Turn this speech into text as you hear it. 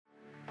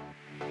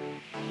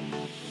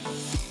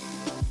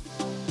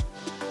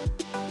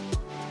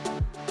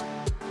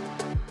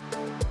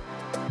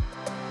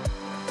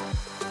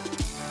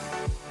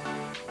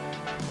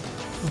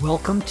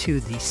Welcome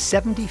to the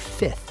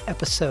 75th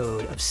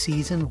episode of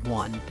Season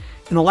 1, and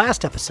the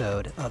last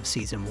episode of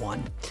Season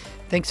 1.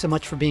 Thanks so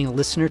much for being a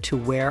listener to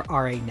Where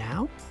RA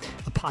Now,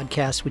 a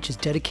podcast which is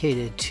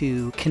dedicated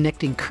to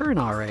connecting current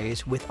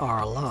RAs with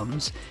our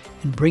alums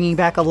and bringing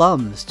back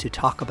alums to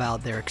talk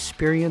about their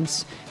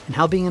experience and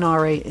how being an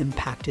RA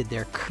impacted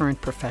their current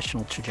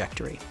professional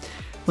trajectory.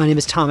 My name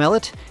is Tom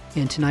Ellett,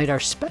 and tonight our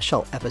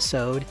special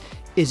episode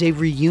is a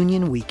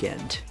reunion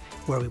weekend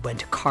where we went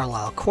to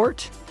Carlisle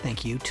Court,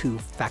 thank you to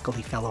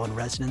faculty fellow in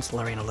residence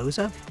Lorena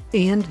Loza,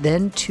 and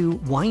then to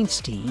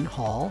Weinstein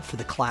Hall for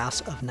the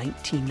class of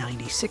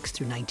 1996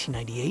 through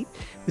 1998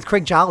 with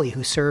Craig Jolly,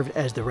 who served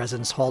as the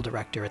residence hall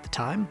director at the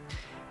time.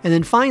 And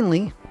then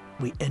finally,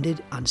 we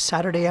ended on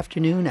Saturday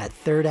afternoon at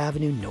 3rd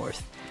Avenue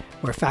North,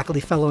 where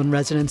faculty fellow in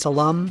residence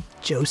alum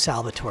Joe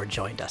Salvatore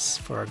joined us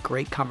for a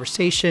great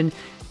conversation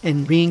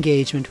and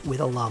re-engagement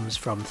with alums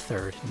from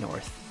 3rd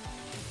North.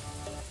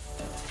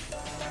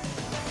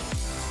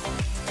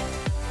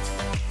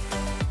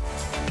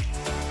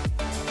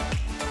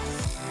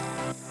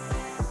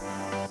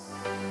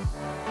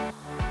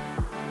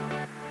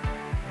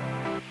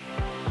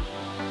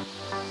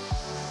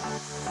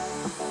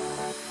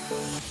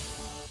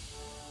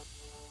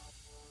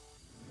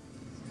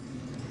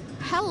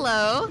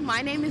 Hello,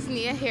 my name is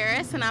Nia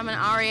Harris and I'm an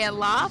RA at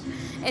Loft,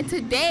 and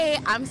today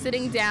I'm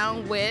sitting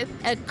down with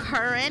a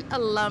current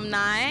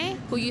alumni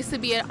who used to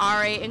be an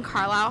RA in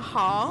Carlisle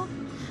Hall.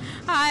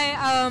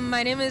 Hi,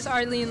 my name is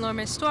Arlene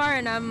Lormestoir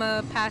and I'm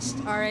a past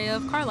RA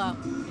of Carlisle.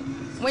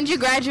 When did you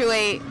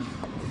graduate?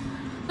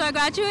 So I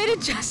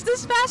graduated just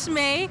this past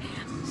May,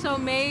 so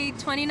May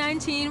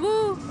 2019,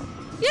 woo!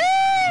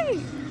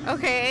 Yay!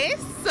 Okay,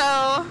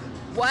 so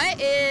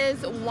what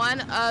is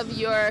one of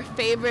your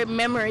favorite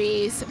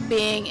memories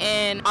being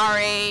in RA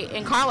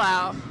in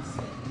Carlisle?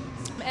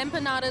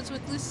 Empanadas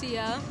with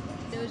Lucia.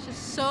 It was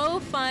just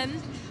so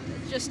fun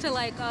just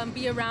to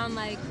be around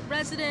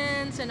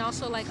residents and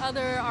also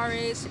other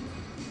RAs.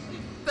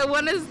 So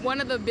what is one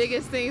of the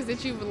biggest things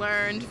that you've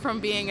learned from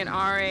being an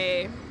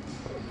RA?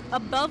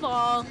 Above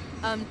all,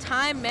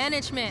 time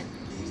management.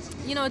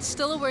 You know, it's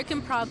still a work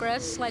in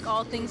progress, like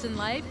all things in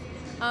life,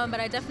 but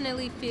I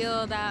definitely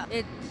feel that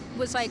it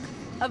was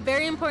a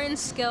very important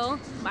skill.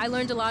 I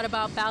learned a lot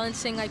about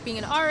balancing being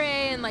an RA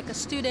and a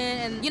student,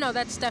 and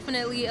that's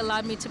definitely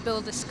allowed me to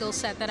build a skill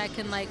set that I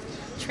can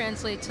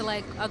translate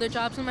to other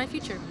jobs in my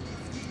future.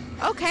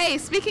 Okay,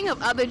 speaking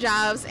of other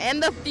jobs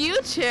and the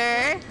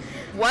future,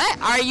 what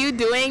are you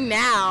doing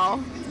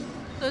now?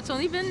 So it's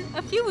only been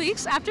a few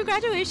weeks after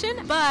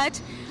graduation,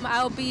 but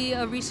I'll be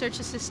a research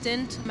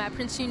assistant at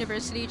Princeton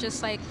University,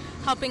 just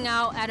helping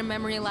out at a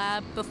memory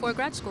lab before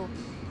grad school.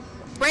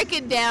 Break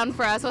it down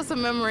for us. What's a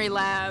memory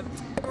lab?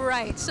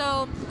 Right.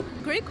 So,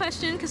 great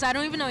question, because I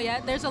don't even know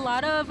yet. There's a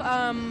lot of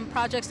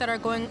projects that are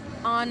going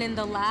on in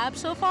the lab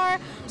so far.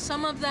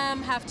 Some of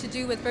them have to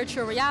do with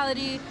virtual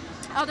reality.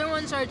 Other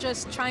ones are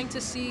just trying to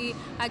see,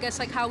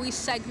 how we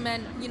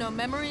segment,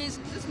 memories.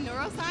 Is this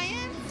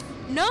neuroscience?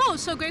 No.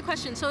 So, great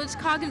question. So, it's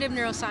cognitive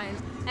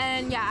neuroscience.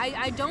 And yeah,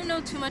 I don't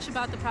know too much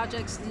about the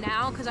projects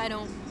now because I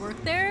don't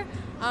work there.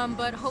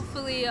 But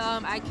hopefully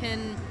I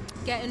can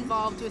get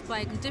involved with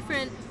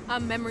different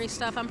memory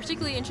stuff. I'm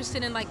particularly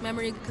interested in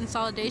memory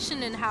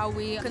consolidation and how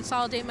we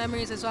consolidate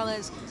memories, as well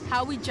as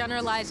how we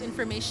generalize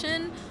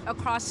information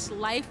across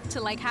life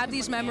to have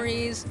these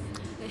memories.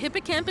 The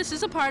hippocampus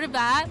is a part of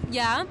that,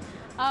 yeah.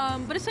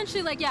 But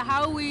essentially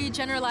how we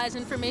generalize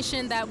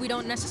information that we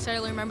don't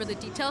necessarily remember the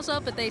details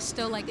of, but they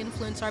still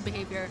influence our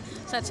behavior.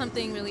 So that's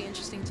something really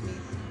interesting to me.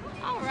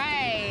 All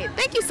right.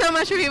 Thank you so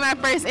much for being my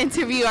first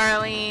interview,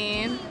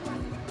 Arlene.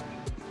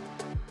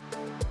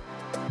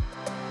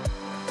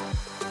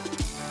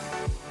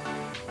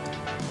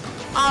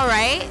 All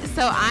right,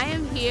 so I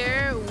am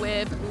here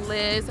with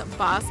Liz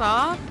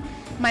Bossoff.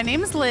 My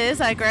name is Liz.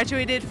 I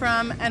graduated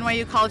from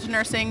NYU College of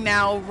Nursing,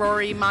 now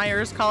Rory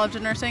Myers College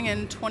of Nursing,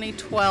 in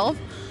 2012.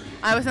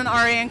 I was an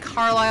RA in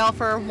Carlisle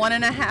for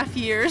 1.5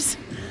 years.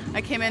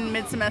 I came in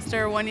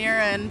mid-semester 1 year,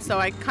 and so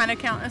I kind of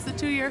count as a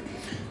 2-year.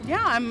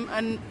 Yeah, I'm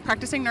a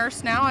practicing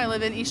nurse now. I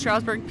live in East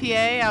Stroudsburg,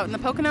 PA, out in the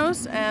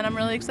Poconos, and I'm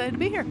really excited to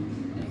be here.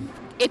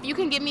 If you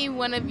can give me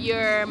one of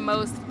your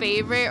most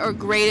favorite or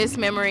greatest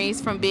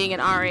memories from being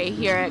an RA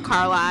here at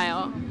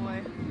Carlisle. Oh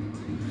boy.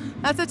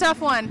 That's a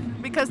tough one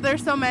because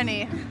there's so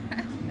many.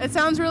 It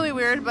sounds really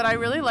weird, but I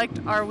really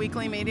liked our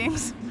weekly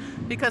meetings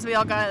because we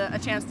all got a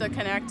chance to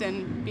connect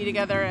and be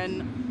together,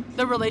 and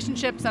the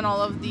relationships and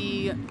all of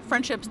the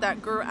friendships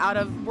that grew out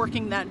of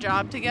working that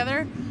job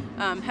together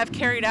have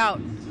carried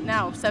out.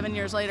 Now, 7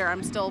 years later,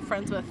 I'm still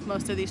friends with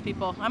most of these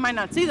people. I might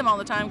not see them all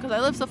the time because I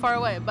live so far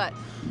away, but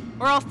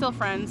we're all still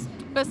friends.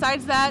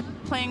 Besides that,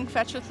 playing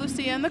fetch with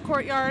Lucia in the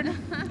courtyard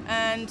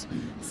and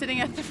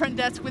sitting at the front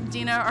desk with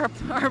Dina,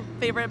 our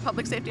favorite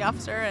public safety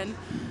officer, and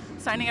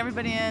signing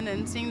everybody in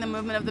and seeing the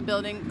movement of the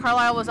building.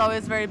 Carlisle was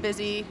always very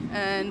busy,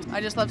 and I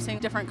just love seeing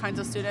different kinds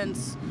of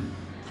students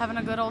having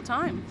a good old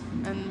time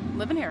and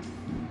living here.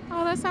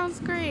 Oh, that sounds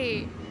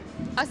great.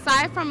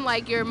 Aside from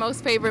like your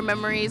most favorite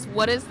memories,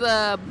 what is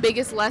the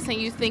biggest lesson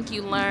you think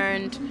you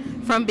learned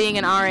from being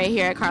an RA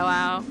here at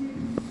Carlisle?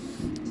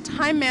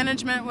 Time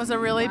management was a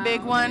really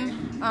big one.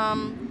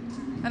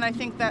 And I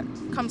think that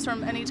comes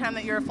from any time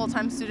that you're a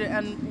full-time student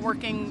and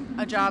working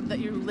a job that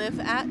you live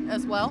at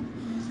as well.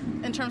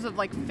 In terms of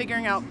like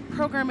figuring out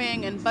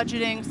programming and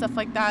budgeting, stuff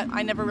like that,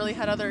 I never really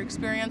had other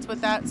experience with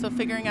that. So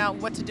figuring out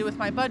what to do with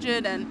my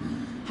budget and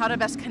how to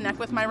best connect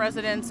with my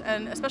residents,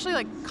 and especially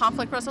like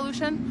conflict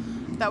resolution,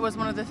 that was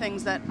one of the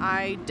things that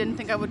I didn't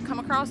think I would come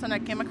across, and I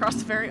came across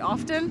very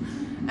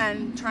often.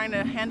 And trying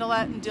to handle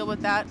that and deal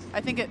with that,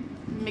 I think it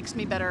makes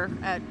me better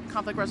at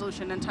conflict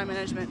resolution and time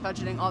management,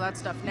 budgeting, all that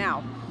stuff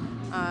now.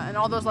 And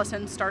all those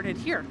lessons started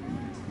here.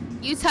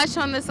 You touched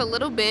on this a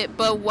little bit,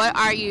 but what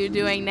are you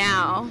doing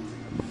now?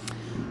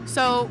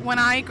 So when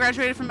I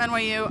graduated from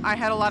NYU, I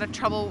had a lot of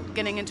trouble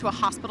getting into a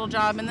hospital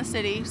job in the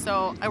city.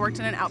 So I worked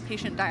in an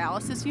outpatient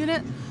dialysis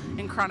unit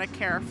in chronic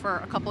care for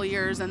a couple of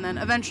years, and then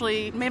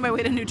eventually made my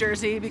way to New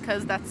Jersey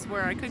because that's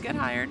where I could get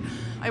hired.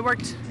 I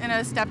worked in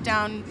a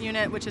step-down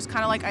unit, which is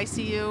kind of like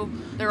ICU.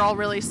 They're all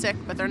really sick,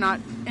 but they're not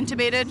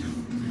intubated.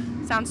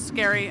 Sounds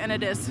scary, and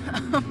it is.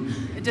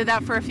 I did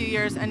that for a few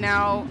years, and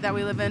now that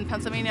we live in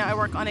Pennsylvania, I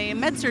work on a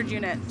med-surg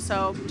unit.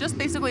 So just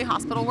basically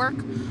hospital work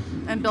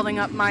and building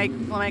up my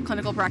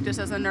clinical practice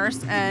as a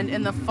nurse. And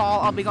in the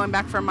fall, I'll be going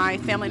back for my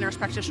family nurse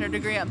practitioner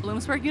degree at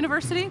Bloomsburg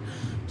University,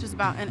 which is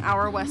about an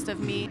hour west of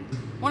me.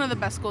 One of the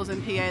best schools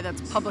in PA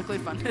that's publicly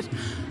funded.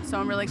 So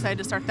I'm really excited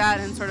to start that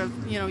and sort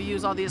of,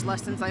 use all these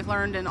lessons I've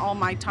learned in all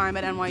my time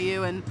at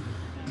NYU and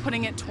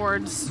putting it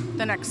towards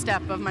the next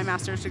step of my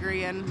master's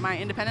degree and my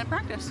independent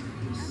practice.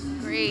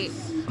 Great.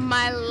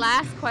 My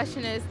last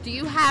question is, do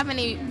you have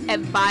any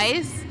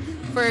advice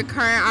for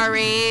current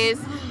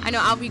RAs? I know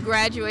I'll be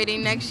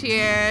graduating next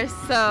year,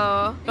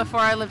 so... Before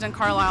I lived in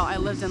Carlisle, I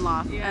lived in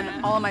Loft,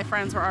 and all of my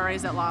friends were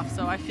RAs at Loft,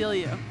 so I feel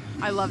you.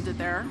 I loved it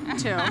there,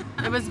 too.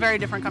 It was very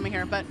different coming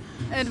here, but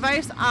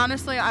advice,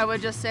 honestly, I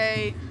would just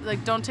say,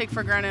 don't take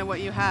for granted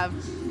what you have.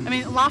 I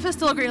mean, Loft is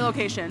still a great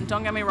location,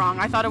 don't get me wrong.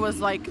 I thought it was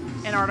like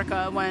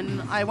Antarctica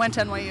when I went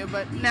to NYU,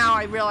 but now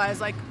I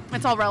realize,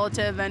 it's all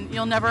relative, and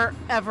you'll never,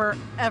 ever,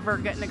 ever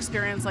get an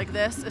experience like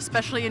this,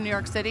 especially in New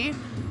York City,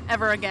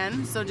 ever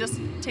again. So just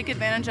take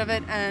advantage of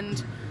it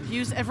and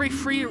use every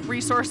free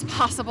resource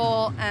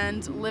possible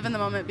and live in the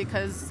moment,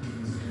 because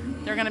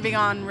they're going to be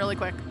gone really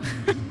quick.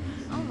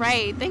 All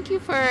right. Thank you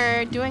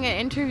for doing an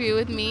interview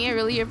with me. I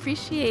really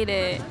appreciate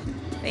it.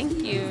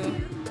 Thank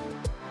you.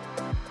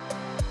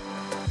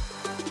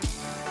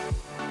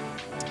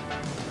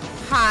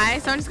 Hi.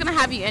 So I'm just going to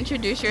have you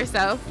introduce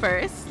yourself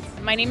first.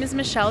 My name is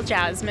Michelle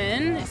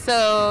Jasmine.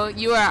 So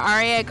you are an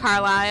RA at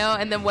Carlisle,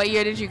 and then what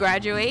year did you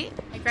graduate?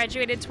 I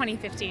graduated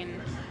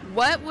 2015.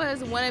 What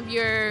was one of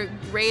your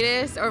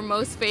greatest or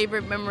most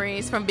favorite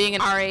memories from being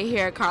an RA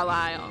here at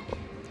Carlisle?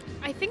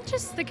 I think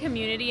just the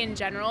community in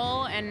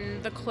general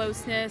and the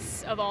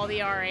closeness of all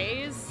the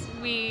RAs.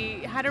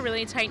 We had a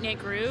really tight-knit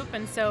group,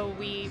 and so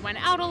we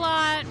went out a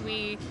lot,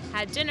 we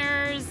had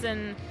dinners,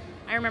 and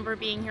I remember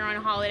being here on a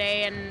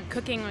holiday and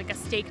cooking a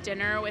steak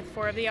dinner with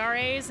 4 of the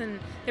RAs, and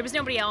there was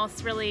nobody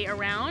else really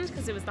around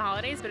because it was the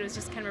holidays, but it was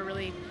just kind of a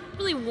really,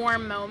 really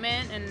warm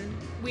moment, and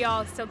we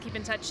all still keep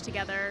in touch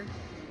together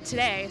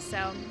today,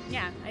 so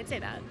yeah, I'd say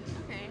that.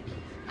 Okay.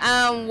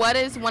 What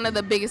is one of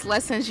the biggest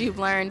lessons you've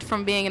learned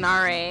from being an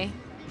RA?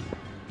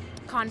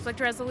 Conflict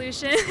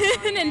resolution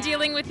and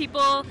dealing with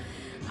people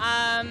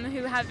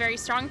who have very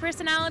strong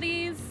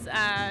personalities,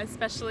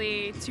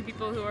 especially 2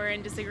 people who are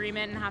in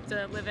disagreement and have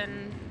to live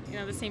in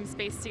the same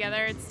space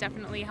together. It's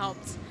definitely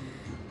helped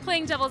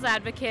playing devil's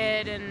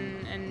advocate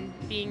and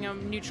being a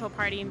neutral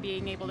party and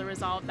being able to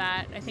resolve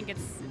that. I think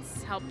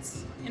it's helped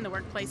in the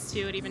workplace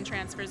too. It even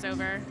transfers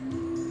over.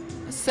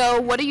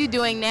 So what are you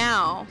doing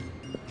now?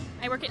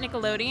 I work at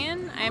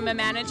Nickelodeon. I'm a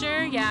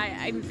manager. Yeah,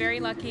 I'm very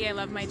lucky. I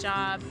love my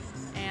job.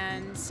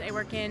 And I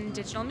work in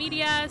digital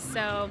media,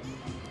 so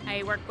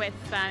I work with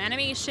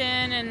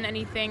animation and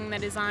anything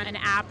that is on an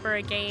app or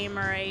a game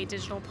or a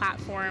digital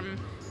platform.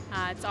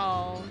 It's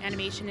all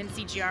animation and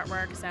CG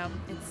artwork, so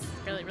it's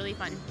really, really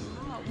fun.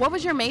 What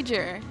was your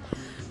major?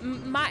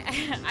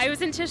 I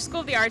was in Tisch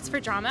School of the Arts for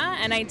drama,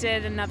 and I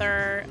did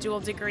another dual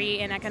degree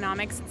in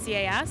economics at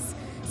CAS.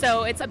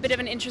 So it's a bit of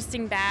an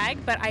interesting bag,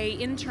 but I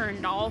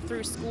interned all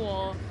through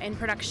school in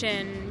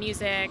production,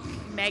 music,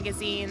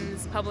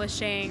 magazines,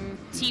 publishing,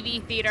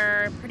 TV,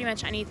 theater, pretty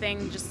much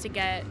anything just to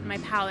get my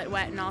palate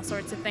wet and all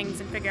sorts of things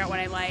and figure out what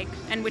I like.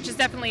 And which is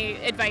definitely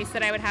advice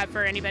that I would have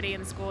for anybody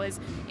in school is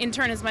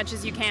intern as much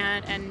as you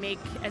can and make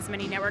as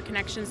many network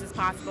connections as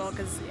possible,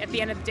 because at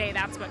the end of the day,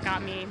 that's what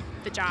got me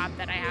the job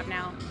that I have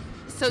now.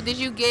 So did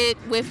you get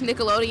with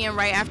Nickelodeon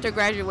right after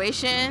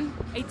graduation?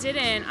 I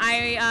didn't.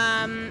 I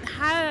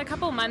had a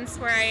couple months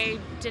where I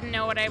didn't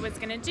know what I was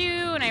going to do,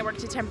 and I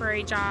worked a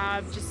temporary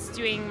job just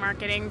doing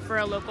marketing for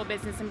a local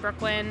business in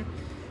Brooklyn.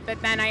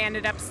 But then I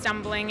ended up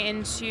stumbling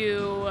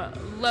into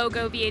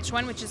Logo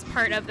VH1, which is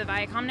part of the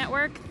Viacom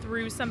network,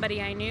 through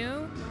somebody I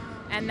knew.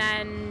 And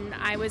then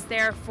I was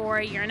there for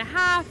a year and a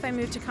half. I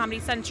moved to Comedy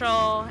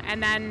Central,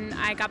 and then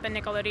I got the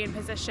Nickelodeon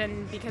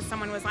position because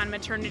someone was on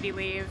maternity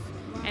leave.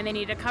 and they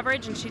needed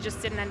coverage, and she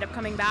just didn't end up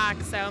coming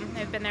back. So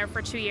I've been there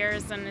for 2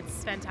 years, and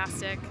it's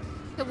fantastic.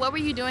 So what were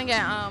you doing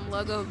at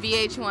Logo,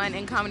 VH1,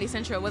 and Comedy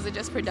Central? Was it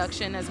just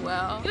production as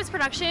well? It was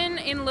production.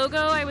 In Logo,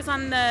 I was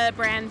on the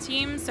brand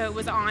team, so it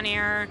was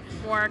on-air,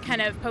 more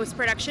kind of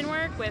post-production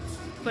work with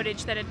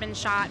footage that had been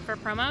shot for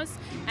promos.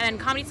 And then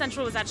Comedy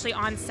Central was actually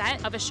on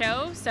set of a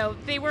show, so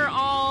they were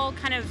all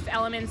kind of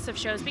elements of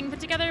shows being put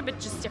together, but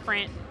just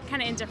different,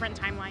 kind of in different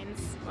timelines.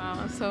 Wow,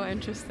 that's so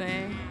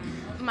interesting.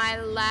 My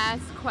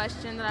last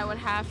question that I would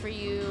have for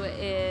you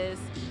is,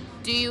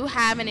 do you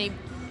have any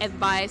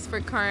advice for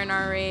current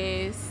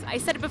RAs? I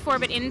said it before,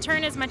 but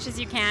intern as much as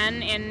you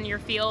can in your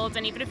field,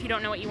 and even if you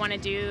don't know what you want to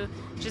do,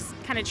 just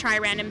kind of try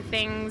random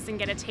things and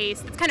get a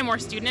taste. It's kind of more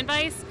student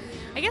advice.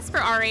 I guess for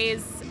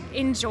RAs,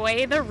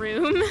 enjoy the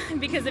room,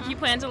 because if you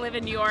plan to live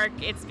in New York,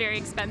 it's very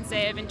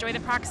expensive. Enjoy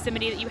the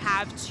proximity that you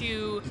have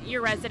to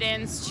your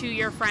residents, to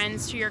your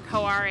friends, to your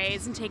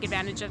co-RAs, and take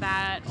advantage of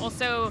that.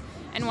 Also,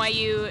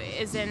 NYU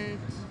is in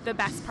the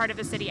best part of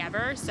the city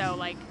ever, so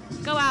like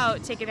go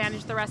out, take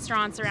advantage of the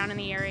restaurants around in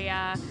the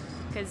area,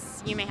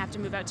 because you may have to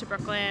move out to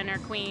Brooklyn or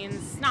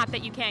Queens. Not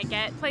that you can't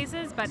get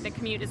places, but the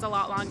commute is a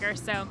lot longer,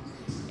 so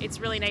it's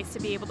really nice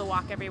to be able to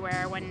walk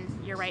everywhere when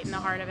you're right in the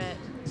heart of it.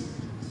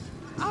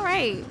 All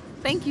right,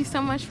 thank you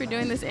so much for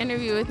doing this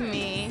interview with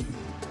me.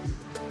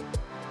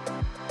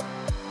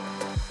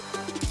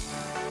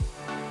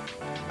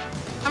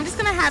 I'm just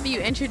gonna have you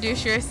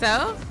introduce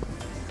yourself.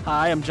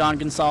 Hi, I'm John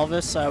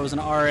Gonsalves. I was an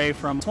RA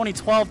from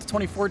 2012 to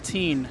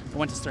 2014. I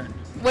went to Stern.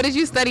 What did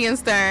you study in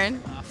Stern?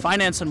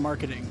 Finance and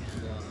marketing.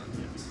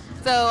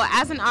 So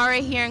as an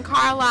RA here in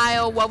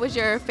Carlisle, what was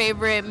your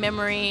favorite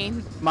memory?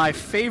 My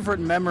favorite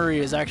memory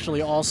is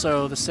actually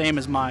also the same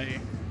as my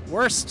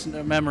worst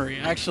memory,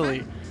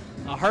 actually.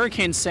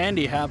 Hurricane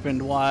Sandy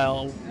happened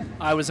while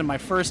I was in my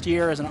first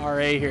year as an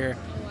RA here.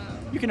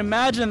 You can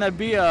imagine that'd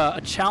be a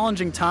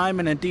challenging time,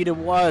 and indeed it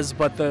was,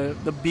 but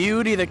the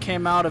beauty that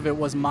came out of it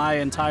was my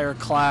entire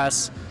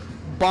class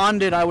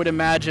bonded, I would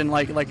imagine,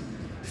 like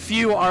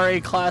few RA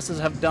classes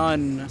have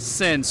done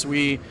since.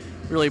 We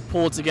really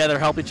pulled together,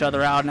 helped each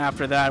other out, and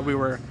after that we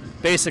were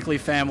basically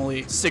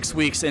family 6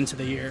 weeks into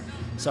the year.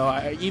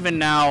 So even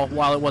now,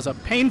 while it was a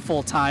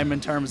painful time in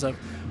terms of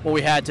what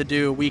we had to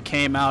do, we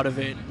came out of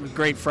it with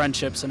great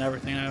friendships and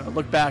everything. I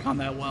look back on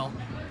that well.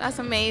 That's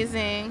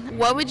amazing.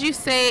 What would you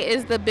say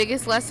is the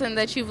biggest lesson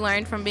that you've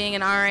learned from being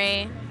an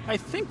RA? I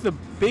think the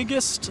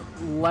biggest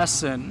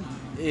lesson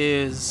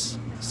is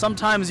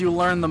sometimes you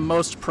learn the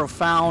most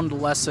profound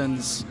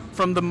lessons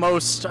from the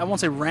most, I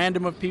won't say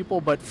random of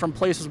people, but from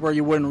places where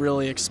you wouldn't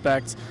really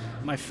expect.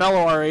 My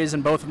fellow RAs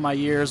in both of my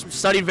years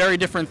studied very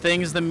different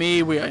things than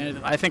me.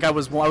 I think I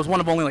was one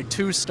of only like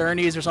 2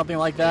 Sternies or something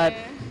like that.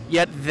 Yeah.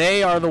 Yet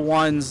they are the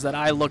ones that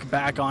I look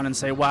back on and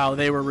say, wow,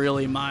 they were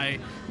really my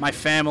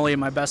family,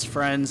 my best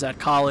friends at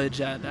college,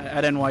 at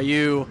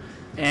NYU.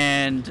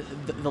 And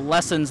the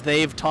lessons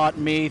they've taught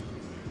me,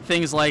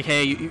 things like,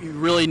 hey, you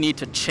really need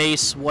to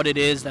chase what it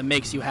is that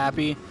makes you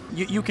happy.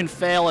 You can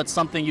fail at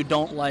something you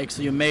don't like,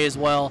 so you may as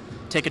well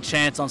take a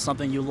chance on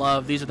something you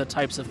love. These are the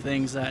types of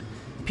things that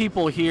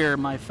people here,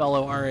 my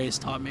fellow RAs,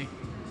 taught me.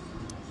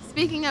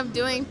 Speaking of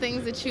doing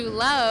things that you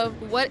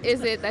love, what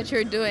is it that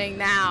you're doing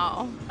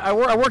now? I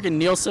work in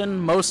Nielsen,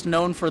 most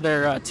known for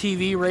their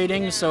TV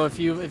ratings. Yeah. So if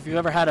you've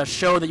ever had a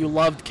show that you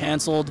loved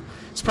canceled,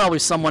 it's probably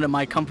somewhat of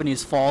my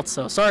company's fault.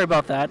 So sorry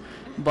about that.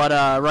 But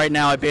right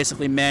now I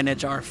basically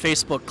manage our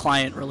Facebook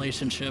client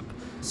relationship.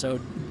 So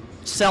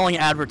selling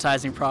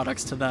advertising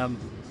products to them,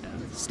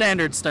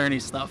 standard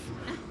Sterny stuff.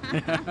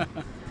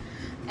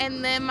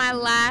 And then my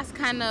last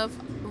kind of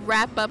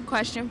wrap-up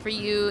question for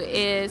you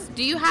is,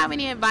 do you have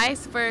any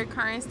advice for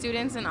current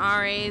students and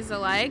RAs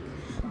alike?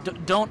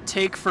 Don't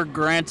take for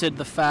granted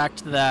the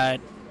fact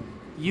that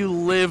you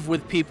live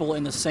with people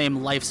in the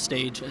same life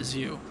stage as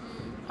you.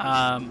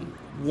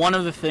 One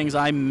of the things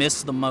I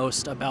miss the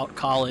most about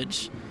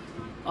college,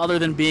 other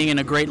than being in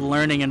a great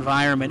learning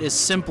environment, is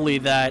simply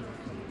that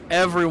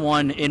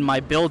everyone in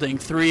my building,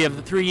 3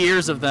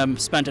 years of them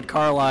spent at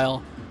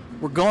Carlisle,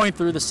 were going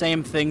through the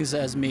same things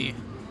as me.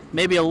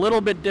 Maybe a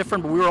little bit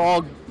different, but we were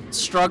all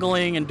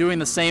struggling and doing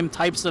the same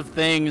types of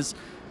things,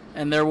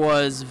 and there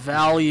was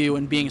value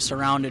in being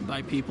surrounded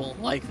by people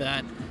like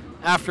that.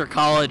 After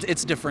college,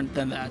 it's different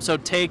than that. So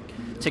take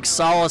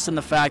solace in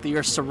the fact that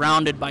you're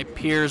surrounded by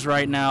peers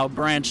right now.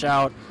 Branch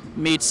out,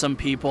 meet some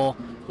people.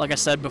 Like I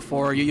said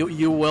before,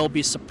 you will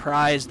be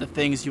surprised the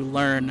things you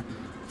learn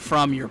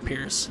from your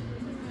peers.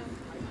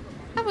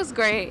 That was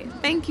great.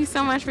 Thank you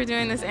so much for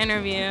doing this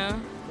interview.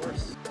 Of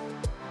course.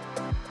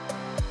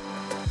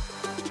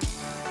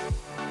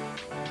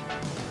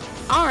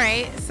 All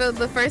right, so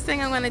the first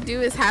thing I'm going to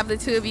do is have the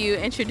two of you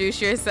introduce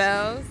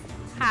yourselves.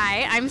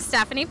 Hi, I'm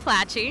Stephanie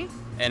Placci.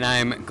 And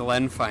I'm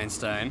Glenn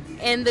Feinstein.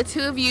 And the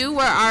two of you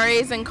were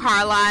RAs in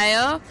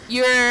Carlisle.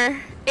 You're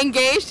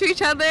engaged to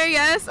each other,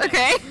 yes?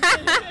 Okay.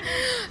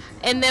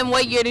 And then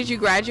what year did you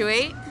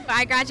graduate?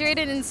 I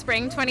graduated in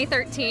spring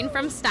 2013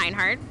 from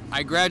Steinhardt.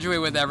 I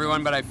graduated with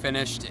everyone, but I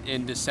finished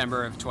in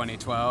December of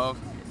 2012.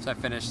 So I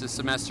finished the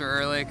semester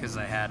early because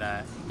I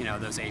had,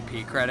 those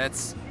AP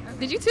credits.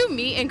 Did you two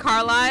meet in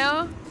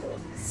Carlisle?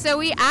 So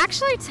we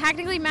actually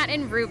technically met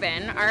in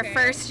Reuben, our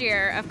first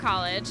year of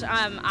college.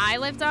 I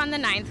lived on the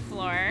 9th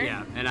floor.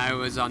 Yeah, and I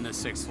was on the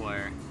 6th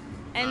floor.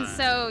 And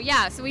so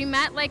we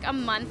met like a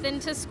month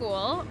into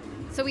school.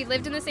 So we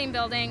lived in the same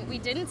building. We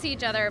didn't see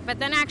each other, but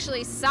then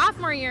actually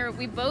sophomore year,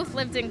 we both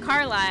lived in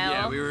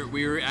Carlisle. Yeah,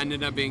 we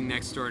ended up being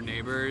next door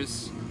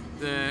neighbors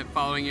the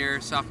following year,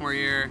 sophomore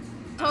year.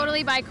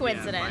 Totally by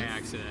coincidence. Yeah, by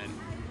accident.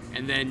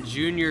 And then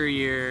junior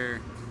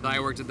year, I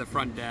worked at the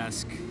front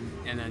desk,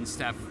 and then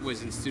Steph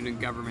was in student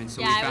government.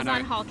 So I was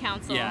on hall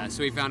council. Yeah,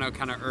 so we found out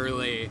kind of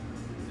early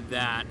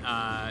that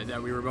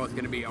that we were both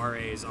going to be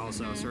RAs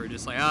also. Mm-hmm. So we're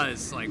just like,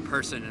 this like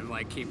person, and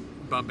like keep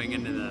bumping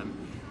into them.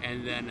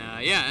 And then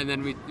and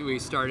then we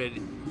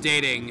started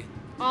dating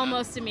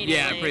almost immediately.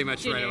 Yeah, pretty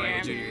much right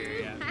away, junior year.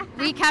 Yeah.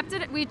 We kept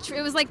it.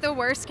 It was like the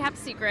worst kept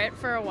secret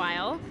for a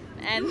while,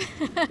 and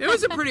it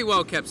was a pretty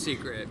well kept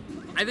secret.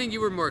 I think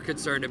you were more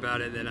concerned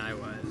about it than I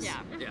was. Yeah.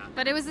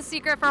 But it was a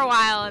secret for a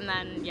while, and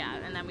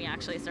then we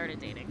actually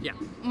started dating. Yeah.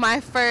 My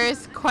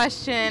first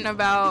question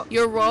about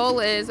your role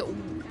is,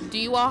 do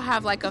you all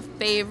have like a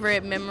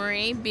favorite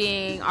memory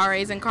being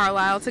RAs in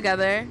Carlisle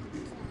together?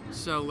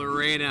 So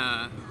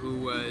Lorena, who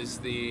was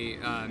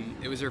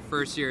it was her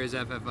first year as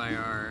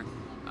FFIR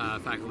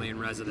faculty in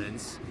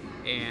residence,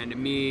 and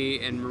me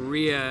and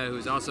Maria,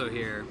 who's also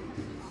here,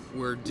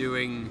 were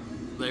doing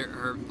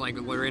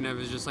Lorena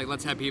was just like,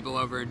 let's have people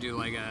over and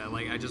do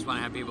I just want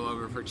to have people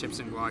over for chips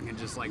and guac and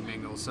just like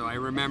mingle. So I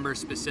remember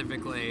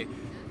specifically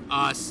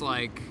us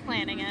like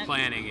planning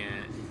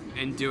it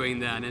and doing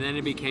that, and then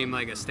it became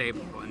like a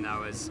staple, and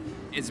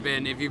it's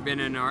been, if you've been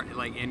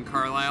in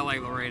Carlisle,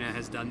 like Lorena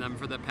has done them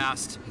for the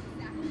past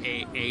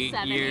 8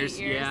 years.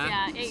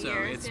 Yeah, 8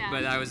 years.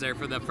 But I was there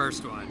for the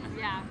first one.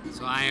 Yeah.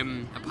 So I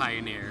am a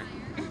pioneer.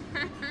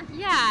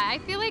 Yeah, I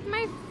feel like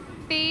my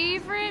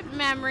favorite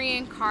memory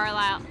in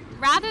Carlisle,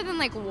 rather than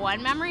like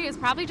one memory, is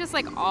probably just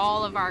like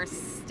all of our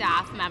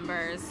staff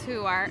members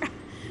who are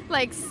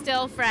like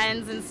still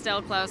friends and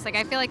still close. Like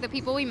I feel like the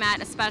people we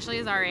met, especially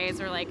as RAs,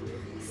 were like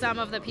some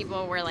of the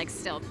people we're like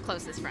still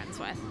closest friends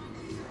with.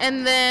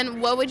 And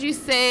then what would you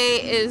say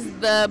is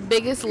the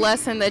biggest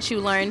lesson that you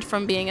learned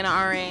from being an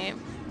RA?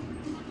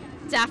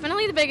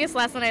 Definitely the biggest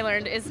lesson I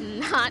learned is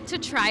not to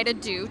try to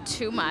do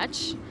too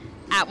much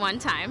at one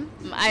time.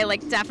 I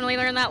definitely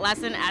learned that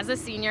lesson as a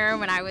senior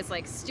when I was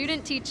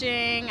student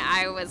teaching.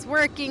 I was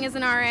working as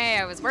an RA.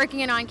 I was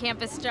working an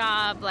on-campus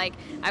job.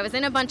 I was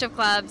in a bunch of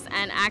clubs,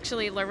 and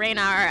actually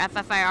Lorena, our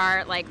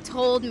FFIR,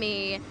 told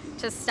me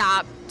to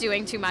stop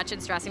doing too much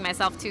and stressing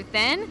myself too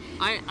thin.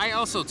 I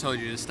also told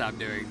you to stop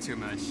doing too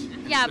much.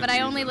 Yeah, but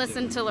I only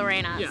listened to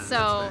Lorena. Yeah,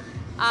 so,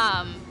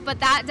 but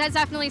that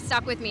definitely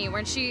stuck with me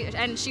when she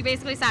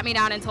basically sat me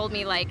down and told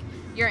me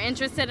you're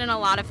interested in a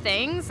lot of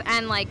things,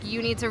 and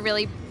you need to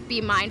really be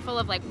mindful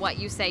of what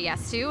you say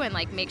yes to, and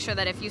make sure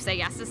that if you say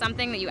yes to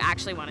something that you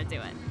actually want to do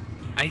it.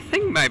 I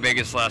think my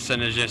biggest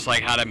lesson is just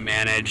how to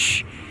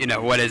manage,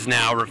 what is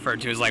now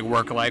referred to as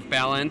work-life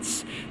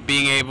balance.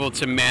 Being able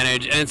to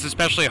manage, and it's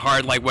especially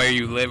hard where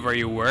you live, where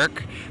you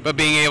work, but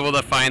being able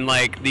to find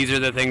these are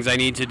the things I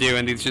need to do,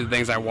 and these are the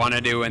things I want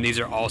to do, and these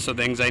are also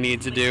things I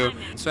need to do.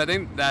 So I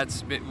think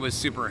it was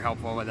super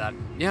helpful with that.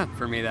 Yeah,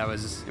 for me that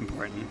was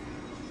important.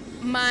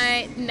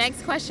 My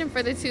next question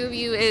for the two of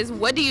you is,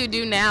 what do you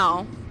do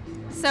now?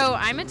 So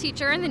I'm a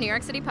teacher in the New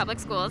York City Public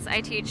Schools. I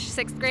teach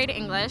 6th grade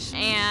English,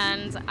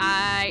 and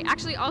I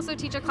actually also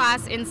teach a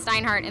class in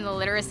Steinhardt in the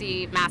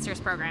Literacy Master's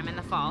Program in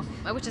the fall,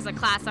 which is a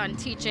class on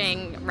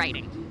teaching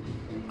writing.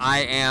 I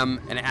am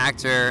an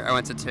actor. I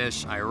went to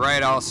Tisch. I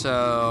write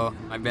also.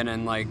 I've been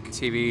in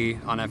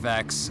TV on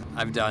FX.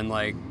 I've done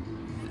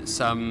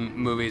some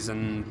movies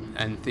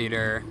and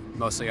theater,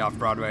 mostly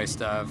off-Broadway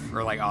stuff,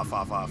 or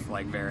off,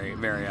 very,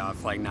 very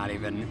off,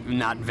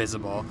 not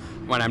visible.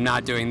 When I'm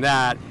not doing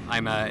that,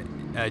 I'm a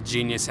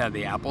genius at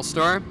the Apple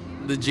Store.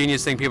 The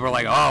genius thing, people are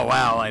oh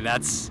wow,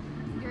 that's...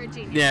 You're a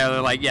genius. Yeah,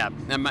 they're yeah,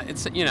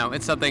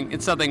 it's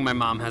something my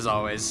mom has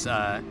always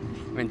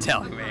been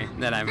telling me,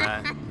 that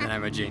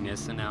I'm a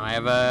genius, and now I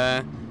have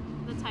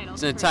the title.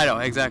 The title,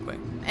 exactly.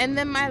 And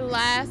then my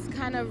last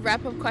kind of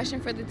wrap-up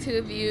question for the two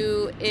of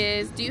you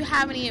is, do you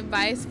have any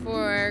advice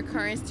for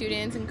current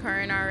students and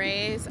current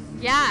RAs?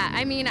 Yeah,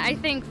 I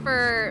think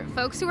for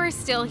folks who are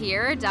still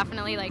here,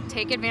 definitely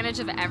take advantage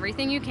of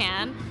everything you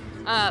can.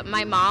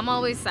 My mom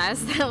always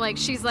says that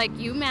she's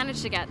you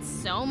managed to get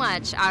so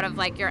much out of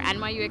your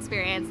NYU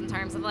experience in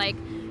terms of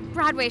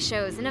Broadway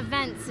shows and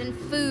events and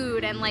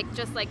food and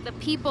just the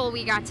people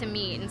we got to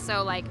meet. And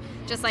so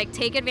just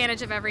take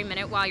advantage of every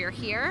minute while you're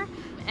here.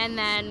 And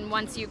then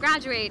once you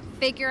graduate,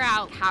 figure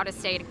out how to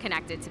stay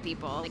connected to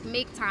people.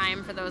 Make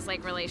time for those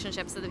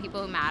relationships with the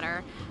people who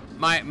matter.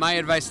 My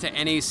advice to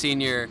any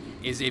senior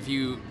is, if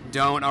you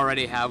don't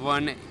already have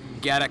one,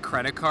 get a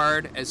credit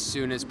card as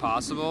soon as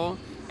possible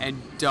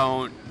and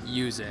don't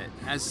use it.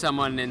 As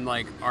someone in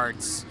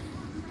arts,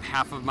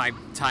 half of my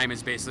time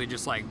is basically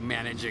just like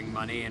managing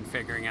money and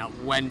figuring out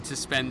when to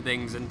spend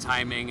things and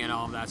timing and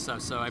all of that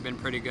stuff. So I've been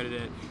pretty good at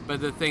it.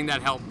 But the thing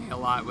that helped me a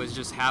lot was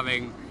just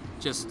having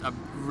just a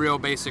real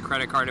basic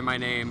credit card in my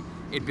name.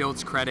 It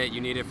builds credit.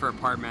 You need it for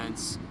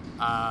apartments.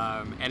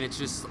 And it's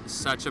just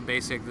such a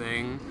basic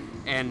thing.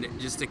 And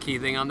just a key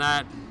thing on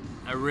that,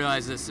 I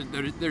realized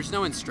there's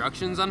no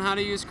instructions on how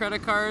to use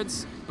credit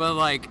cards, but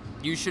like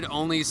you should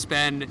only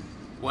spend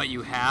what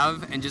you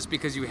have, and just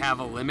because you have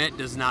a limit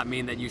does not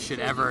mean that you should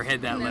ever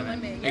hit that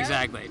limit. Yep.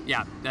 Exactly.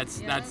 Yeah, it's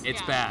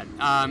bad.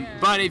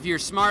 But if you're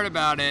smart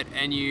about it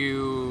and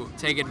you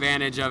take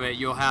advantage of it,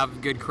 you'll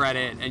have good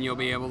credit and you'll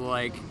be able to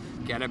like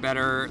get a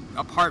better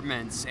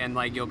apartments, and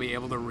like you'll be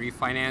able to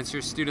refinance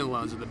your student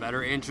loans with a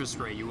better interest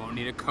rate. You won't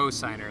need a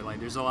cosigner. Like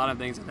there's a lot of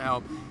things that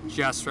help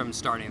just from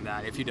starting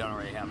that if you don't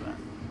already have that.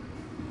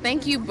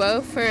 Thank you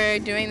both for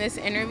doing this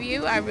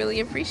interview. I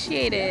really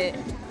appreciate it.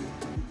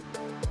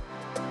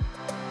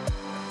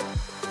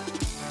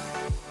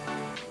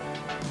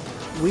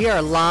 We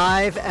are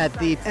live at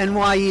the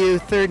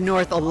NYU Third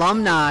North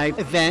alumni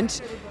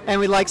event, and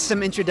we'd like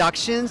some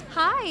introductions.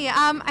 Hi,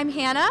 I'm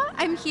Hannah.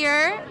 I'm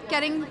here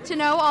getting to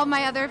know all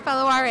my other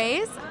fellow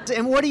RAs.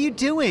 And what are you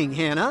doing,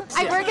 Hannah?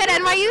 I work at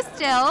NYU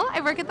still.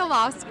 I work at the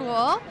law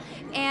school,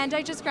 and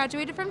I just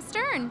graduated from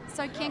Stern,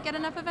 so I can't get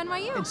enough of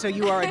NYU. And so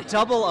you are a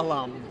double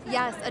alum.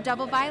 Yes, a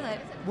double violet.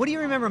 What do you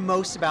remember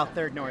most about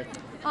Third North?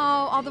 Oh,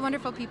 all the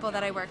wonderful people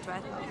that I worked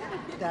with.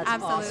 That's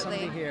Absolutely. awesome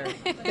to hear.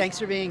 Thanks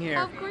for being here.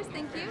 Of course,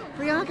 thank you.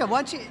 Priyanka,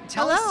 why don't you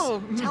tell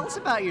us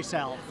about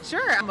yourself?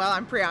 Sure. Well,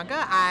 I'm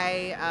Priyanka.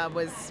 I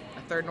was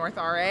a Third North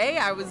RA.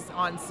 I was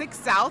on 6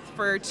 South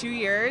for 2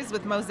 years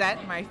with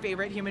Mosette, my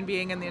favorite human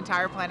being in the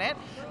entire planet.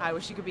 I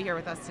wish she could be here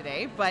with us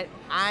today, but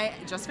I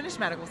just finished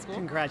medical school.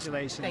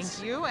 Congratulations.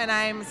 Thank you. And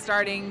I'm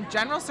starting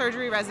general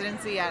surgery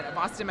residency at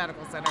Boston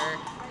Medical Center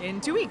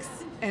in 2 weeks.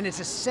 And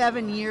it's a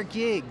 7-year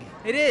gig.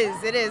 It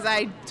is.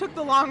 I took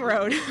the long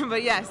road,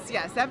 but yes,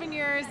 7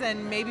 years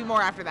and maybe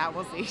more after that.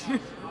 We'll see.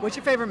 What's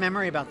your favorite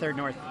memory about Third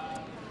North?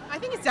 I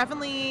think it's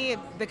definitely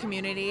the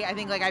community. I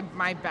think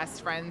my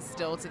best friends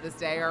still to this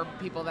day are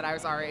people that I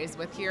was RAs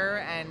with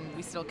here, and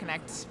we still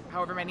connect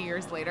however many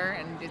years later,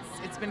 and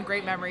it's been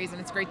great memories, and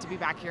it's great to be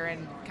back here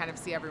and kind of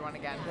see everyone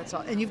again. That's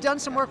all. And you've done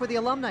some work with the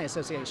Alumni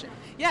Association.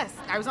 Yes,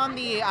 I was on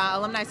the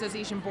Alumni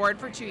Association board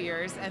for 2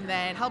 years, and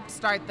then helped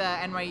start the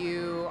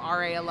NYU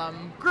RA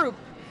alum group.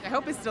 I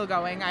hope it's still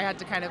going. I had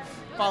to kind of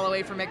fall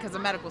away from it because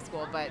of medical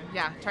school, but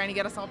yeah, trying to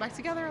get us all back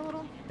together a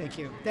little. Thank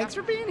you. Thanks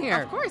for being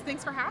here. Of course,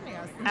 thanks for having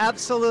us.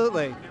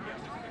 Absolutely.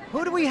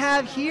 Who do we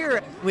have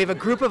here? We have a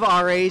group of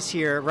RAs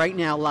here right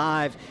now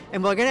live,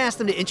 and we're going to ask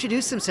them to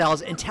introduce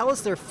themselves and tell us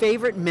their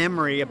favorite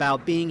memory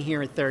about being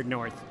here at Third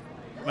North.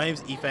 My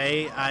name's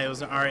Ife. I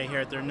was an RA here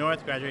at Third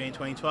North, graduating in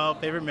 2012.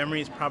 Favorite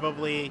memory is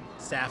probably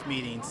staff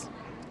meetings.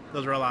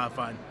 Those were a lot of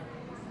fun.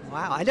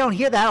 Wow, I don't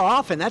hear that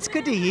often. That's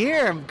good to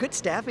hear. Good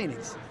staff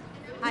meetings.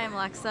 Hi, I'm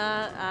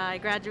Lexa. I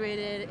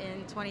graduated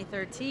in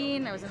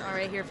 2013. I was an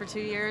RA here for 2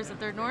 years at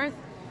Third North.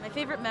 My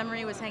favorite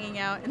memory was hanging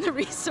out in the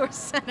resource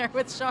center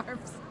with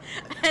Sharps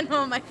and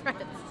all my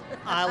friends.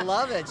 I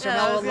love it.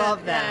 Chanel will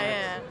love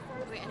that.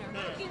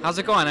 Yeah. How's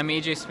it going? I'm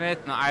AJ Smith.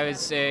 I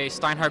was a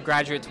Steinhardt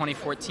graduate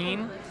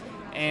 2014.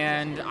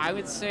 And I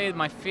would say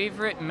my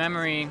favorite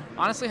memory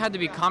honestly had to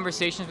be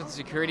conversations with the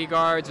security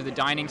guards or the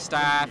dining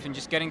staff and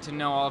just getting to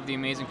know all of the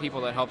amazing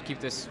people that helped keep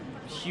this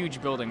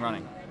huge building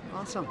running.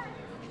 Awesome.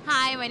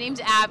 Hi, my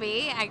name's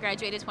Abby. I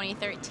graduated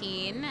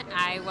 2013.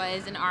 I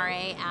was an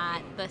RA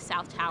at the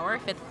South Tower,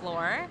 5th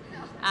floor.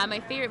 My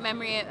favorite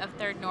memory of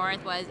Third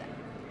North was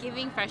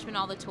giving freshmen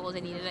all the tools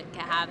they needed to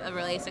have a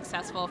really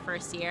successful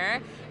first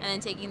year, and then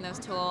taking those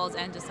tools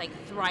and just like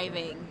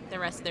thriving the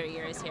rest of their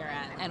years here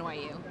at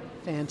NYU.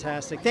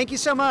 Fantastic. Thank you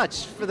so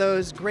much for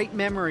those great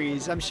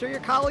memories. I'm sure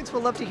your colleagues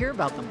will love to hear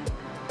about them.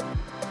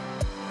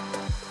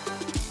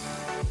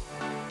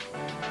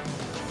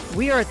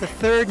 We are at the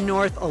Third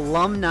North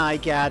alumni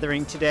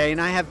gathering today,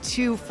 and I have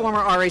two former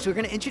RAs who are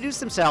going to introduce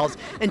themselves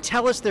and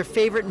tell us their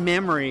favorite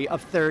memory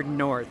of Third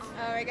North.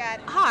 Oh my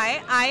God.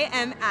 Hi, I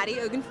am Addie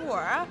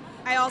Ogunfora.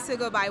 I also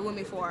go by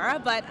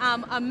Wumifora, but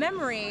a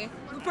memory,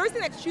 the first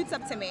thing that shoots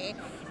up to me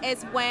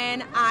is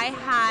when I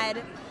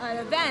had an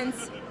event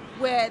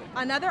with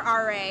another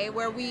RA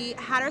where we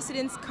had our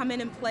students come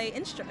in and play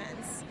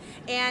instruments.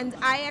 And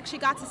I actually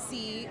got to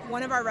see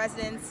one of our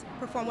residents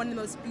perform one of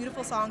the most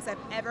beautiful songs I've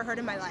ever heard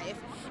in my life.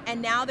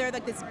 And now they're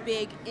like this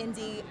big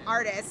indie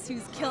artist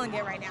who's killing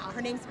it right now.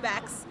 Her name's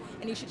Bex,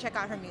 and you should check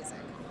out her music.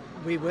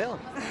 We will.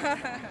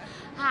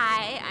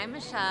 Hi, I'm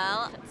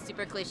Michelle.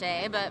 Super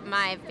cliche, but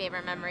my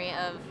favorite memory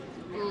of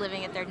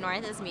living at Third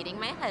North is meeting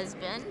my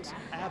husband.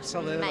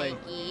 Absolutely.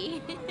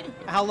 Mikey.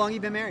 How long have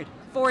you been married?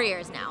 4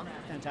 years now.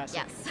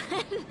 Fantastic.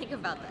 Yes. Think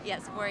about that.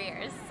 Yes, 4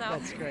 years. So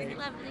that's great.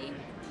 Lovely.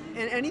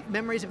 And any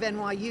memories of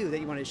NYU that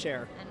you want to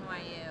share?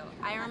 NYU.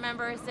 I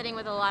remember sitting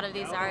with a lot of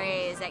these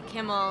RAs at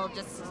Kimmel,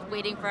 just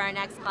waiting for our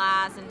next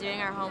class and doing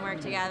our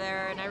homework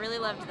together, and I really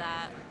loved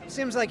that.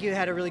 Seems like you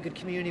had a really good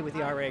community with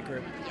the RA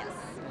group. Yes.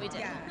 We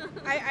did. Yeah.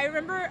 I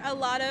remember a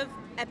lot of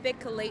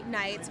epic late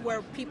nights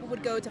where people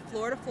would go to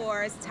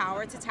floors,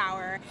 tower to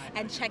tower,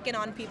 and check in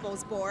on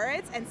people's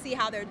boards and see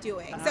how they're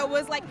doing. So it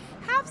was like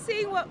half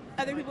seeing what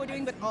other people were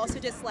doing, but also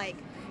just like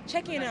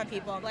checking in on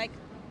people, like,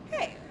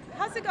 hey,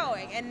 how's it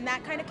going? And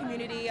that kind of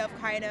community of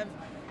kind of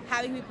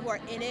having people who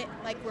are in it,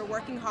 like we're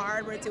working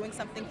hard, we're doing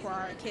something for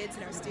our kids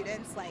and our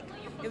students, like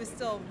it was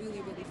still really,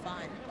 really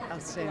fun.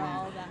 Outstanding.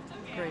 All of that.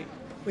 Great.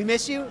 We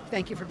miss you.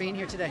 Thank you for being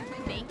here today.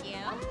 Thank you.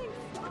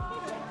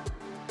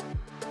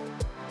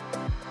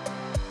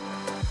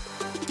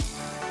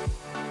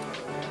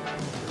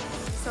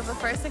 So the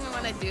first thing I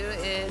want to do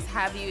is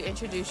have you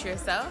introduce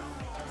yourself.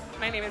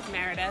 My name is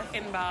Meredith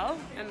Inbal,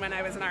 and when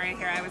I was an RA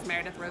here, I was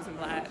Meredith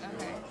Rosenblatt.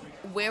 Okay.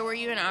 Where were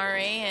you an RA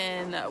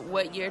and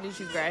what year did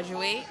you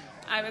graduate?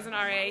 I was an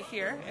RA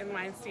here in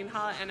Weinstein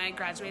Hall, and I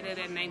graduated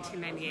in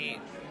 1998.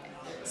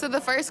 So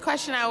the first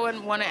question I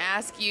would want to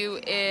ask you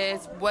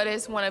is, what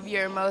is one of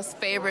your most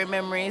favorite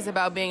memories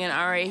about being an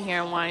RA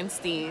here in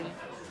Weinstein?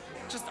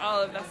 Just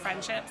all of the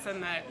friendships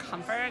and the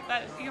comfort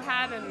that you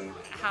had, and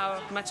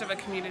how much of a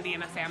community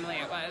and a family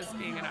it was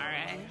being an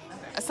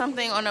RA.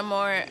 Something on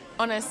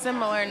a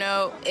similar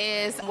note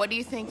is, what do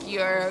you think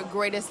your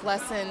greatest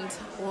lessons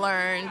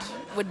learned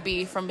would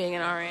be from being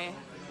an RA?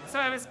 So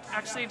I was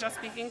actually just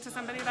speaking to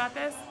somebody about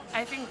this.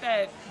 I think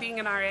that being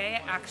an RA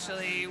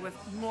actually was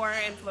more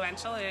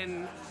influential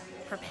in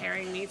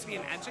preparing me to be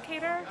an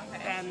educator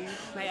than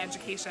my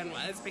education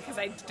was, because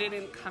I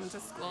didn't come to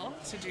school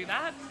to do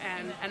that.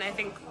 And I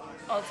think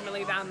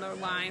ultimately down the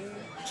line,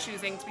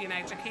 choosing to be an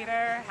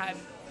educator had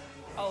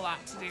a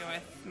lot to do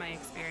with my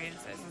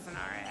experiences as an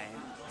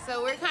RA.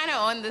 So we're kind of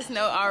on this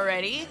note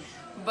already,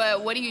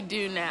 but what do you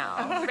do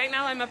now? Right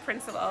now I'm a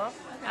principal.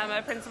 I'm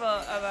a principal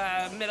of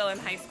a middle and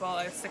high school,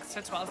 a 6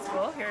 to 12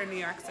 school here in New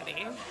York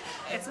City.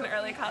 It's an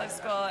early college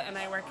school, and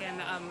I work in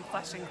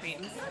Flushing,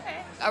 Queens.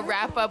 A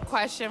wrap-up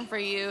question for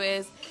you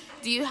is,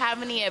 do you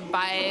have any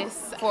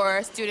advice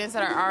for students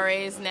that are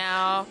RAs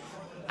now?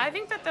 I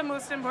think that the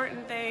most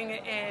important thing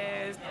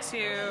is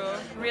to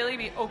really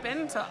be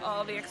open to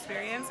all the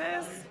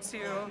experiences, to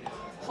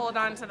hold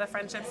on to the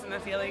friendships and the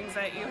feelings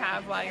that you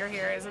have while you're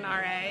here as an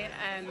RA,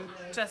 and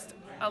just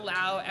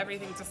allow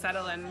everything to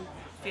settle and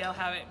feel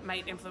how it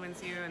might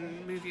influence you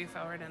and move you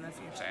forward in the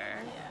future.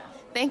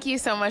 Thank you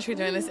so much for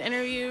doing this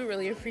interview.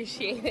 Really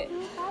appreciate it.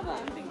 No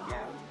problem. Thank you.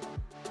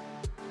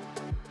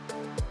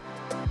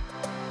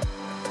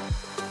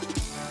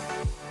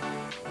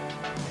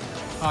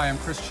 Hi, I'm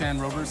Chris Chan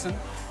Roberson.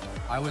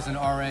 I was an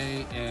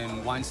RA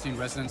in Weinstein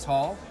Residence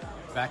Hall.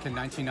 Back in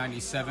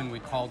 1997, we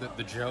called it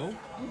the Joe,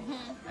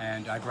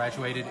 and I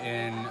graduated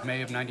in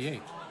May of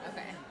 98.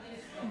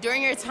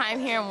 During your time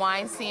here in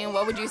Weinstein,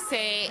 what would you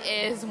say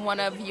is one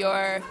of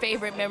your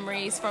favorite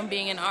memories from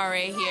being an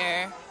RA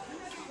here?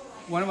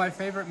 One of my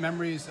favorite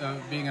memories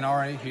of being an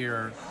RA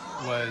here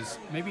was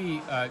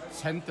maybe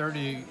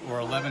 10:30 or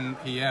 11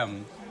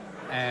 p.m.,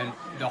 and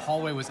the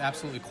hallway was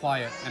absolutely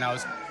quiet, and I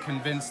was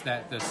convinced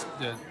that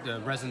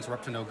the residents were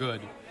up to no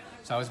good.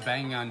 So I was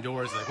banging on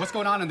doors like, what's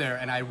going on in there?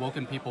 And I had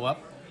woken people up.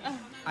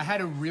 I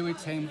had a really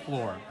tame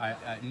floor. I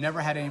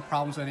never had any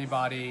problems with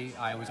anybody.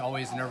 I was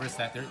always nervous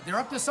that they're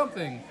up to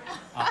something.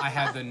 I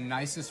had the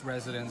nicest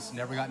residents,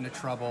 never got into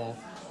trouble.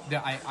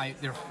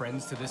 They're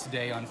friends to this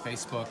day on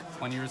Facebook,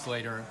 20 years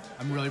later.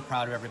 I'm really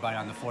proud of everybody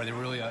on the floor. They're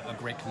really a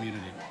great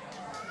community.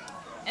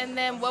 And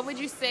then what would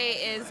you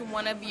say is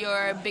one of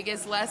your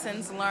biggest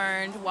lessons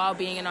learned while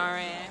being an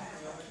RA?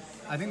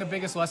 I think the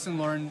biggest lesson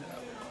learned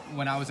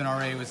when I was an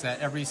RA was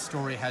that every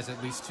story has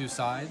at least two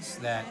sides,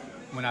 that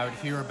when I would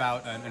hear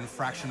about an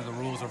infraction of the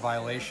rules or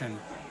violation,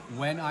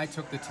 when I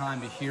took the time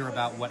to hear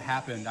about what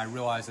happened, I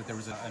realized that there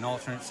was an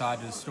alternate side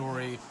to the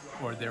story,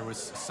 or there was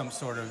some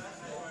sort of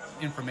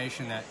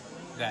information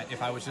that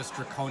if I was just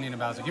draconian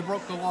about it, like, you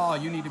broke the law,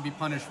 you need to be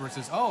punished,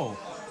 versus, oh,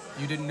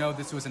 you didn't know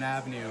this was an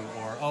avenue,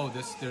 or, oh,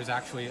 there's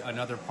actually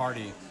another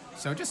party.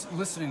 So just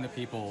listening to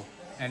people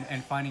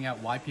and finding out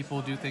why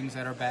people do things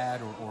that are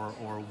bad,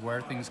 or where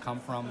things come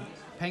from,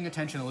 paying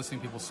attention to listening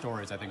to people's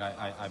stories, I think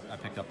I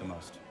picked up the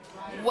most.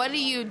 What do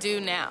you do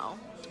now?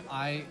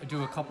 I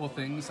do a couple of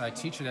things. I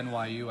teach at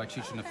NYU. I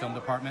teach in the film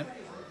department,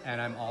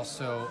 and I'm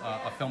also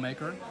a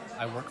filmmaker.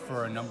 I work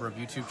for a number of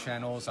YouTube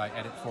channels. I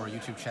edit for a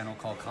YouTube channel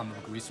called Comic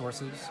Book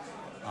Resources.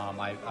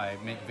 I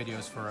make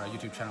videos for a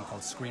YouTube channel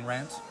called Screen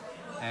Rant,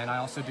 and I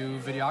also do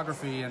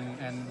videography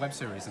and web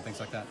series and things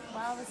like that.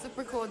 Wow, that's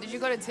super cool. Did you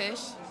go to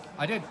Tisch?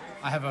 I did.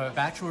 I have a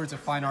bachelor's of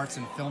fine arts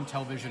in film,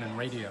 television, and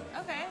radio.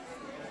 Okay.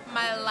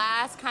 My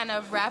last kind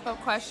of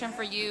wrap-up question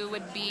for you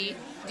would be,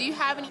 do you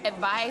have any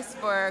advice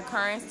for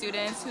current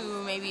students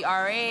who may be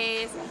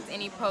RAs,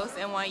 any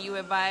post-NYU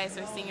advice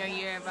or senior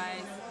year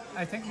advice?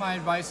 I think my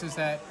advice is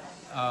that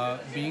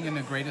being in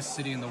the greatest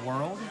city in the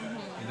world,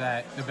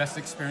 that the best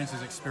experience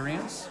is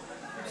experience.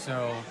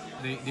 So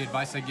the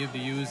advice I give to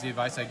you is the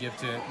advice I give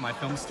to my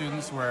film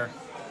students, where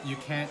you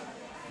can't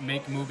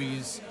make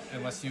movies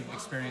unless you've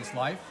experienced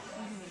life.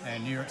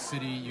 And New York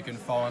City, you can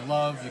fall in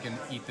love, you can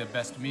eat the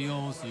best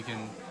meals, you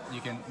can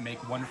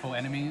make wonderful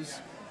enemies,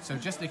 So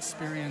just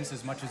experience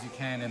as much as you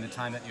can in the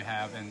time that you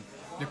have. And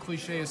the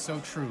cliche is so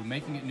true.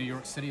 Making it in New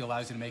York City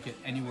allows you to make it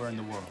anywhere in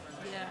the world.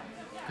 Yeah.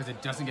 Because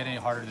it doesn't get any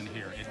harder than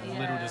here. It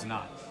literally does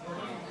not.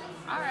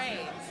 All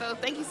right. So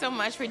thank you so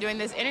much for doing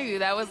this interview.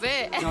 That was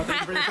it. No,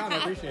 thank you for your time. I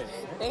appreciate it.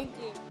 Thank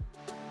you.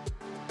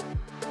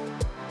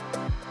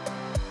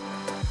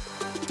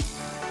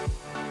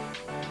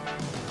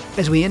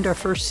 As we end our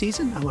first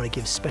season, I want to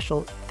give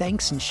special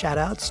thanks and shout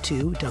outs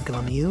to Duncan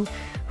Lemieux,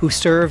 who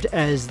served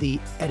as the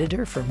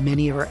editor for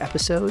many of our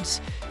episodes,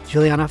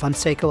 Juliana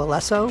Fonseca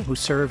Alesso, who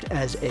served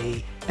as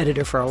a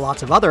editor for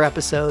lots of other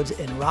episodes,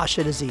 and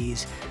Rashid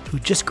Aziz, who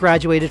just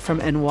graduated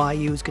from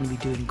NYU, is going to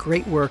be doing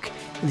great work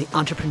in the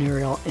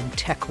entrepreneurial and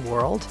tech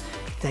world.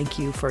 Thank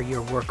you for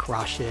your work,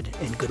 Rashid,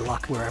 and good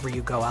luck wherever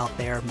you go out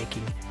there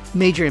making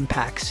major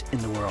impacts in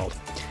the world.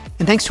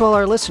 And thanks to all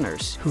our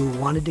listeners who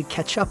wanted to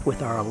catch up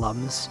with our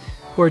alums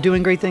who are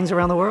doing great things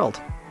around the world.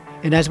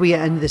 And as we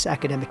end this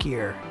academic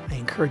year, I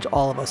encourage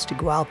all of us to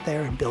go out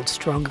there and build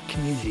stronger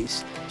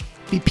communities.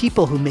 Be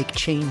people who make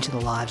change in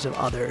the lives of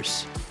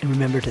others. And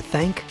remember to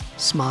thank,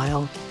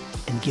 smile,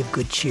 and give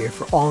good cheer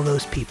for all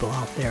those people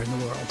out there in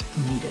the world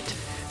who need it.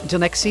 Until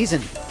next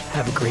season,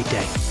 have a great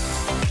day.